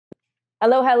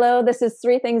Hello, hello. This is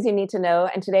Three Things You Need to Know.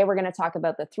 And today we're going to talk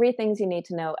about the three things you need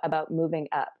to know about moving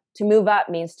up. To move up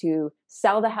means to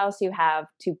sell the house you have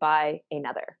to buy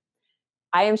another.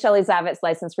 I am Shelley Zavitz,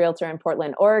 licensed realtor in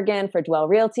Portland, Oregon for Dwell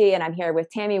Realty. And I'm here with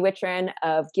Tammy Wittren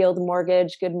of Guild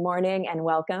Mortgage. Good morning and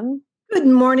welcome. Good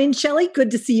morning, Shelley.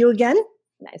 Good to see you again.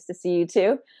 Nice to see you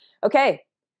too. Okay.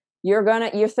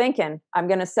 You're thinking, I'm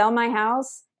going to sell my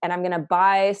house and I'm going to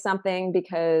buy something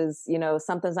because,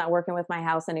 something's not working with my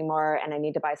house anymore and I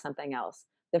need to buy something else.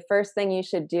 The first thing you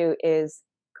should do is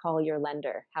call your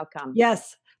lender. How come?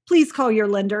 Yes, please call your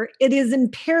lender. It is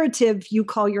imperative you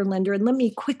call your lender. And let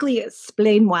me quickly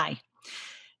explain why.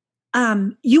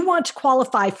 You want to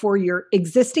qualify for your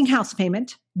existing house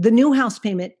payment, the new house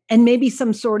payment, and maybe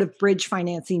some sort of bridge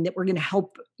financing that we're going to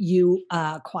help you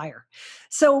acquire.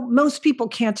 So most people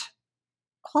can't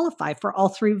qualify for all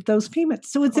three of those payments.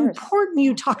 So it's important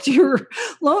you talk to your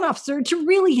loan officer to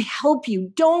really help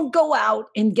you. Don't go out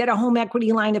and get a home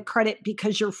equity line of credit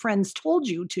because your friends told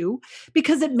you to,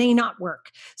 because it may not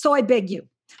work. So I beg you,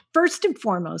 first and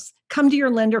foremost, come to your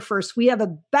lender first. We have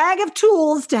a bag of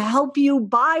tools to help you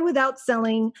buy without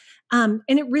selling. And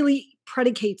it really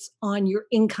predicates on your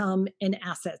income and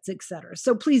assets, et cetera.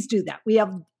 So please do that. We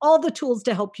have all the tools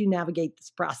to help you navigate this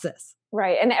process.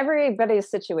 Right. And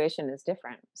everybody's situation is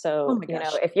different. So,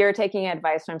 if you're taking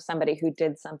advice from somebody who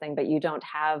did something, but you don't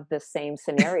have the same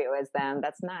scenario as them,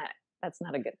 that's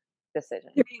not a good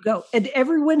decision. There you go. And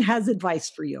everyone has advice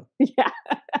for you. Yeah,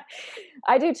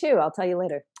 I do too. I'll tell you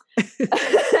later.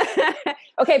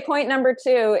 Okay. Point number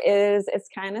two is it's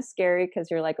kind of scary because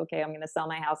you're like, okay, I'm going to sell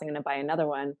my house. I'm going to buy another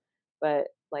one. But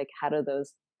like, how do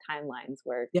those timelines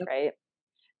work? Yep. Right.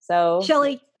 So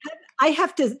Shelley, I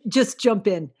have to just jump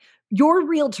in. Your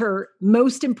realtor,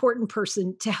 most important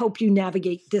person to help you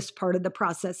navigate this part of the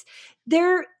process.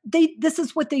 This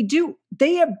is what they do.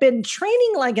 They have been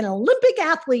training like an Olympic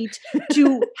athlete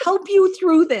to help you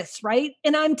through this, right?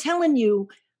 And I'm telling you,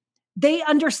 they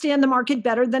understand the market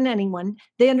better than anyone.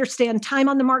 They understand time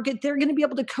on the market. They're going to be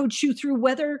able to coach you through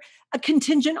whether a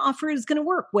contingent offer is going to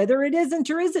work, whether it isn't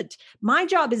or isn't. My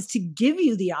job is to give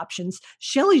you the options.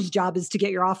 Shelley's job is to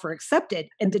get your offer accepted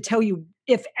and to tell you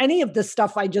if any of the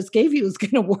stuff I just gave you is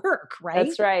going to work, right?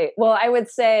 That's right. Well, I would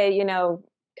say,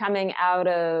 coming out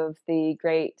of the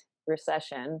Great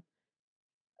Recession,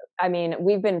 I mean,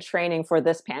 we've been training for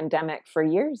this pandemic for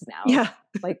years now. Yeah.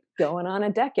 Like going on a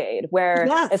decade where,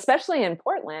 especially in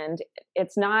Portland,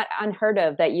 it's not unheard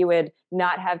of that you would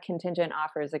not have contingent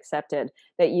offers accepted,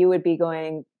 that you would be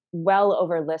going well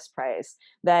over list price,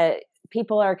 that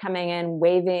people are coming in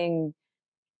waiving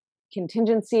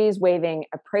contingencies, waiving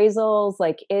appraisals.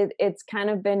 Like it's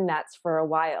kind of been nuts for a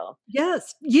while.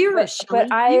 Yes. Years.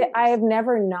 But I have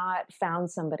never not found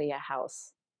somebody a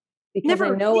house. Because I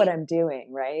know what I'm doing,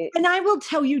 right? And I will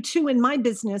tell you too, in my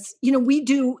business, we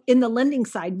do, in the lending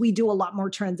side, we do a lot more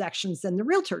transactions than the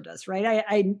realtor does, right?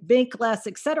 I make less,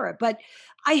 et cetera. But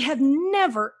I have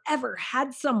never, ever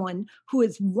had someone who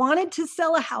has wanted to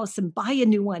sell a house and buy a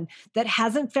new one that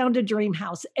hasn't found a dream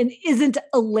house and isn't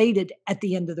elated at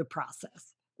the end of the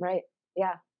process. Right.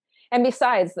 Yeah. And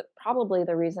besides, probably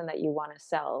the reason that you want to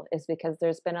sell is because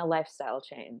there's been a lifestyle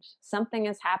change. Something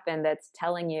has happened that's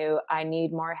telling you, I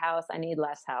need more house, I need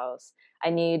less house,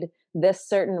 I need this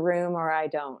certain room or I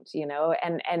don't,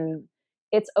 and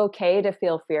it's okay to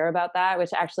feel fear about that,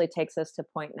 which actually takes us to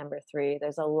point number three.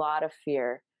 There's a lot of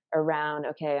fear around,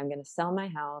 okay, I'm going to sell my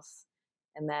house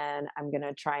and then I'm going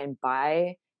to try and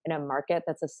buy in a market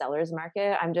that's a seller's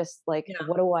market. I'm just like,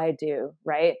 what do I do?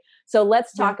 Right. So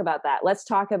let's talk about that. Let's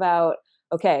talk about,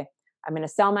 okay, I'm going to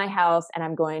sell my house and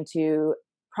I'm going to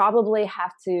probably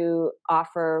have to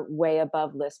offer way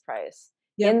above list price.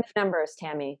 In the numbers,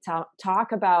 Tammy,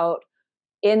 talk about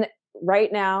in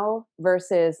right now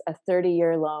versus a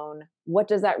 30-year loan. What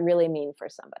does that really mean for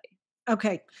somebody?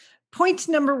 Okay. Point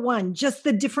number one, just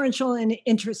the differential in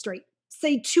interest rate.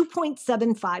 Say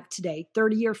 2.75 today,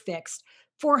 30-year fixed.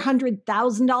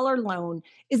 $400,000 loan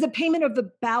is a payment of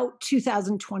about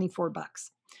 $2,024.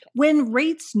 When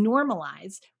rates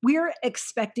normalize, we're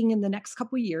expecting in the next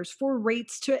couple of years for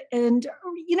rates to end,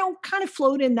 kind of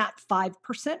float in that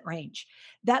 5% range.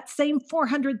 That same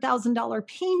 $400,000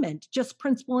 payment, just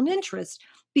principal and interest,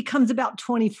 becomes about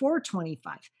 $2,425.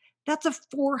 That's a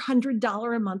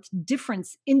 $400 a month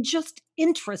difference in just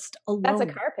interest alone. That's a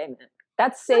car payment.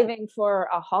 That's saving for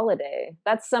a holiday.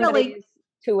 That's somebody's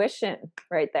tuition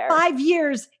right there. 5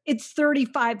 years, it's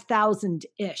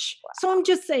 $35,000-ish. Wow. So I'm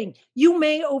just saying, you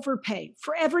may overpay.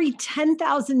 For every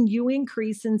 $10,000 you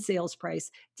increase in sales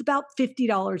price, it's about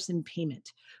 $50 in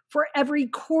payment. For every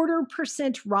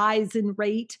 1/4% rise in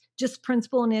rate, just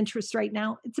principal and interest right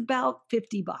now, it's about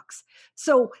 $50.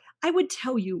 So I would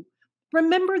tell you,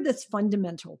 remember this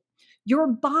fundamental. You're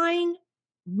buying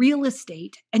real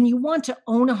estate and you want to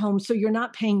own a home so you're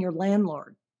not paying your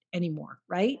landlord anymore,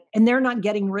 right? And they're not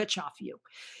getting rich off you.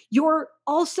 You're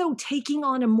also taking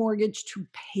on a mortgage to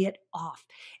pay it off.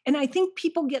 And I think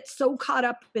people get so caught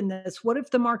up in this. What if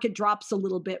the market drops a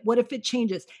little bit? What if it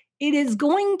changes? It is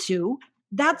going to.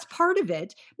 That's part of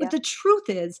it. But Yeah. the truth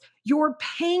is, you're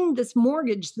paying this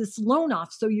mortgage, this loan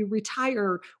off, so you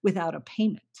retire without a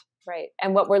payment. Right.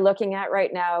 And what we're looking at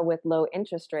right now with low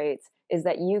interest rates is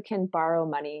that you can borrow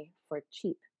money for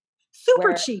cheap, Super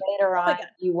where cheap. later Oh my on God.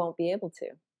 you won't be able to,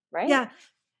 right? Yeah.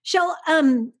 Shell,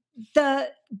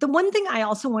 the one thing I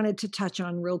also wanted to touch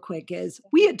on real quick is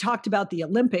we had talked about the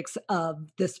Olympics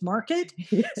of this market.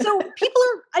 So people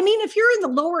are, I mean, if you're in the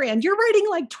lower end, you're writing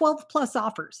like 12 plus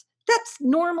offers. That's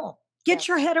normal. Get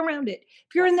your Yes. head around it.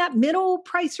 If you're Yes. in that middle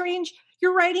price range,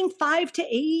 you're writing 5 to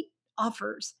 8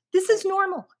 offers. This is Right.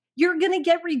 normal. You're going to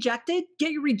get rejected,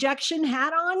 get your rejection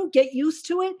hat on, get used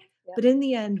to it. Yep. But in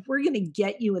the end, we're going to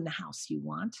get you in the house you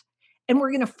want. And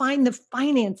we're going to find the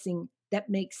financing that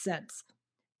makes sense.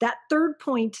 That third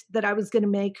point that I was going to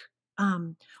make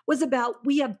was about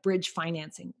we have bridge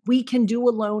financing. We can do a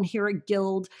loan here at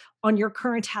Guild on your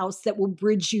current house that will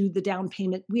bridge you the down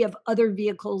payment. We have other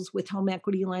vehicles with home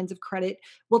equity lines of credit.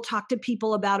 We'll talk to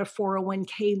people about a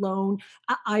 401k loan,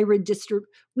 a IRA district.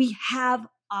 We have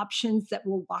options that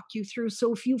will walk you through.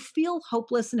 So if you feel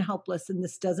hopeless and helpless and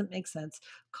this doesn't make sense,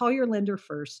 call your lender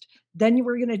first. Then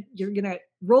you're gonna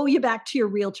roll you back to your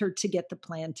realtor to get the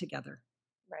plan together.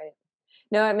 Right.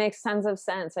 No, it makes tons of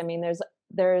sense. I mean,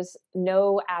 there's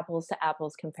no apples to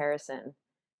apples comparison.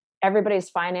 Everybody's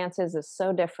finances is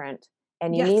so different,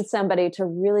 and you need Yes. somebody to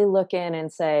really look in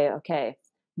and say, "Okay,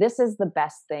 this is the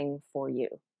best thing for you."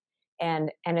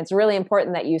 And it's really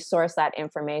important that you source that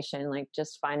information, like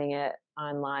just finding it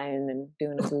online and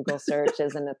doing a Google search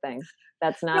isn't a thing. No,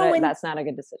 That's not a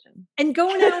good decision. and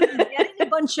going out and getting a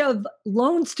bunch of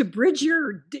loans to bridge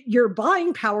your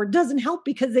buying power doesn't help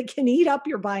because it can eat up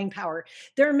your buying power.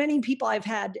 There are many people I've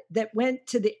had that went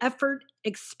to the effort,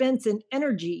 expense, and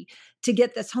energy to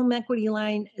get this home equity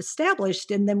line established,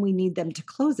 and then we need them to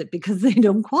close it because they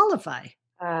don't qualify.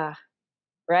 Ah,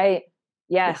 right.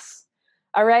 Yeah. Yes.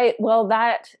 All right. Well,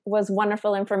 that was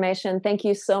wonderful information. Thank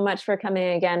you so much for coming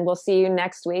again. We'll see you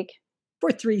next week.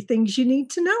 For 3 things you need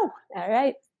to know. All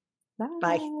right. Bye.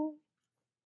 Bye.